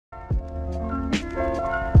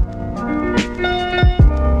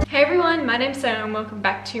my name's Sarah and welcome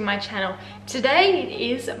back to my channel.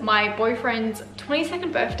 Today is my boyfriend's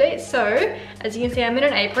 22nd birthday, so as you can see I'm in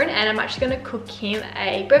an apron and I'm actually going to cook him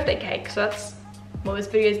a birthday cake. So that's what this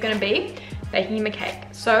video is going to be, baking him a cake.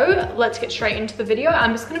 So let's get straight into the video.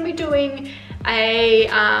 I'm just going to be doing a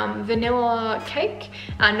vanilla cake,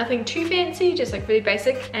 nothing too fancy, just like really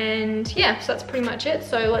basic, and yeah, so that's pretty much it.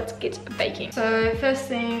 So let's get baking. So first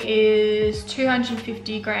thing is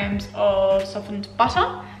 250 grams of softened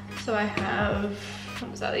butter. So I have,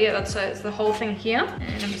 what was that? Yeah, that's so it's the whole thing here,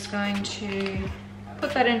 and I'm just going to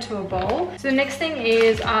put that into a bowl. So the next thing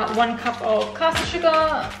is 1 cup of caster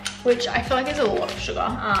sugar, which I feel like is a lot of sugar.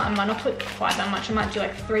 I might not put quite that much. I might do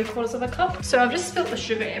like 3/4 of a cup. So I've just spilled the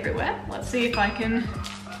sugar everywhere. Let's see if I can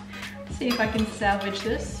salvage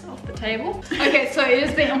this off the table. Okay, so it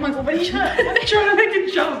has been, oh my god, what are you trying to make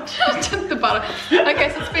it jump? Just took the butter. Okay,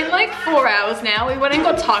 so it's been like 4 hours now. We went and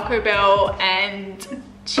got Taco Bell and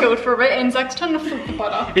chilled for a bit, and Zach's trying to flip the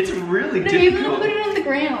butter. It's really difficult. No, you're gonna put it on the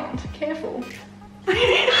ground. Careful.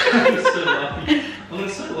 I'm so laughing. I'm gonna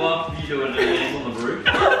so laugh if you do it on the roof.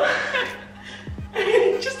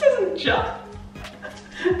 It just doesn't jump.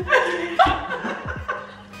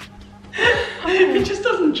 It just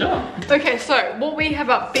doesn't jump. Okay, so what we have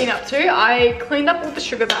been up to, I cleaned up all the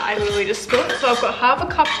sugar that I literally just spilled. So I've got half a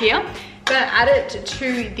cup here. I'm gonna add it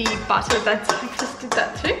to the butter that I just did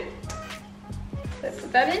that too. So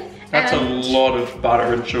put that in. That's a lot of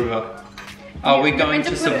butter and sugar. Are we going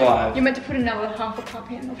to survive? You're meant to put another half a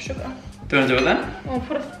cup in of sugar. Do you want to do it then? I'll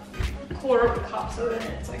put a 1/4 of a cup, so then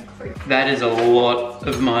it's like 3. That is a lot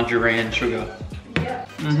of margarine sugar. Yeah.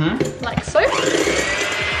 Mm-hmm. Like so.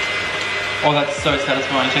 Oh, that's so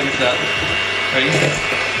satisfying. Check this out. Ready?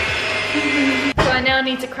 So I now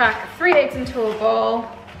need to crack 3 eggs into a bowl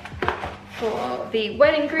for the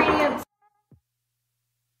wet ingredients.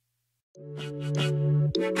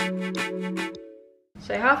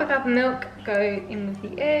 So half a cup of milk, go in with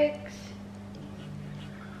the eggs.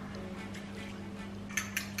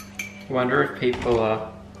 I wonder if people are...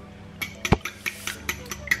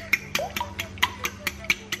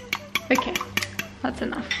 Okay, that's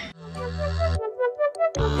enough.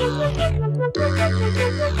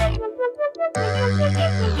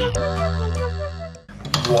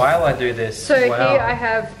 While I do this, So wow. here I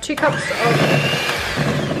have 2 cups of...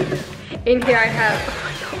 In here I have...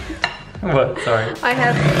 What? Sorry. I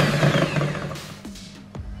have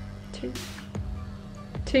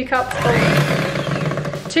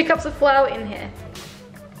two cups of flour in here.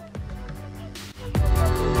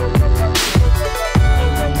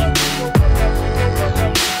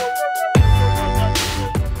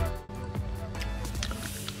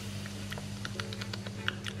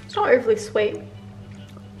 It's not overly sweet.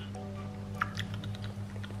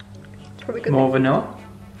 It's probably good. More vanilla?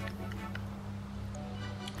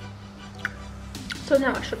 So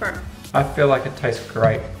now much sugar. I feel like it tastes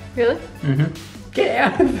great. Really? Mm-hmm. Get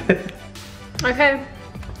out of it. Okay,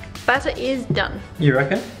 batter is done. You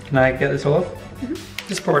reckon? Can I get this all off? Mm-hmm.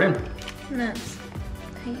 Just pour it in. That's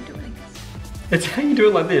how you do it, I guess. It's how you do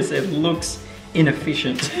it like this. It looks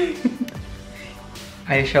inefficient.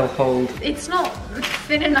 I shall hold. It's not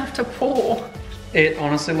thin enough to pour. It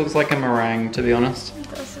honestly looks like a meringue, to be honest.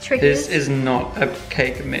 That's the trick. This is not a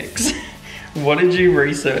cake mix. What did you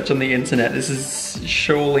research on the internet? This is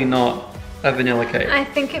surely not a vanilla cake. I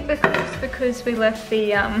think it because we left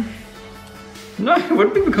the No, it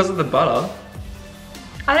wouldn't be because of the butter.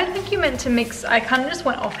 I don't think you meant to mix. I kind of just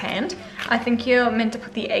went offhand. I think you're meant to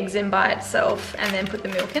put the eggs in by itself and then put the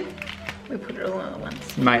milk in. We put it all in at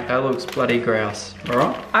once. Mate, that looks bloody grouse.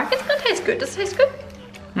 Alright? I reckon it's gonna taste good. Does it taste good?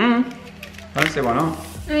 I don't see why not.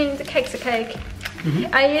 I mean, the cake's a cake.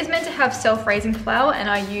 I is meant to have self-raising flour, and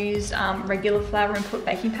I used regular flour and put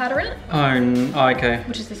baking powder in it. Oh, okay.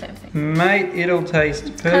 Which is the same thing. Mate, it'll taste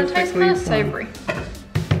perfectly Tastes kind of savoury.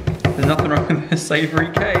 There's nothing wrong with a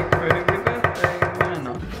savoury cake for your birthday. Why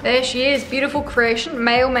not? There she is, beautiful creation.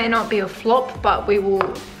 May or may not be a flop, but we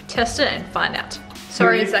will test it and find out.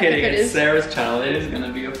 Sorry, Zach, if it is. Sarah's channel, it is going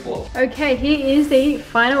to be a flop. Okay, here is the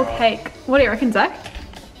final cake. What do you reckon, Zach?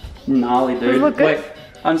 Gnarly, dude. Does it look good? Wait,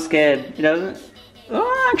 I'm scared. It doesn't.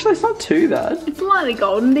 Oh, actually, it's not too bad. It's lightly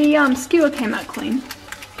golden. The skewer came out clean.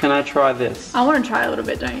 Can I try this? I want to try a little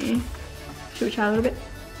bit, don't you? Should we try a little bit?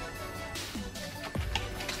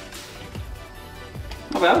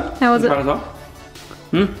 Not bad. How was it? Try it as well.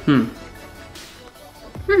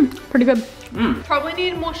 Pretty good. Probably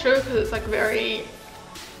need more sugar because it's like very,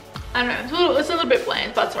 I don't know, it's a little bit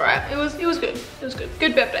bland, but it's alright. It was good. It was good.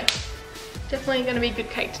 Good birthday. Definitely gonna be a good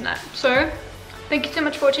cake tonight. So thank you so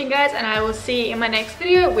much for watching, guys, and I will see you in my next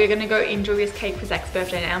video. We're gonna go enjoy this cake for Zach's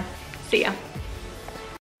birthday now. See ya.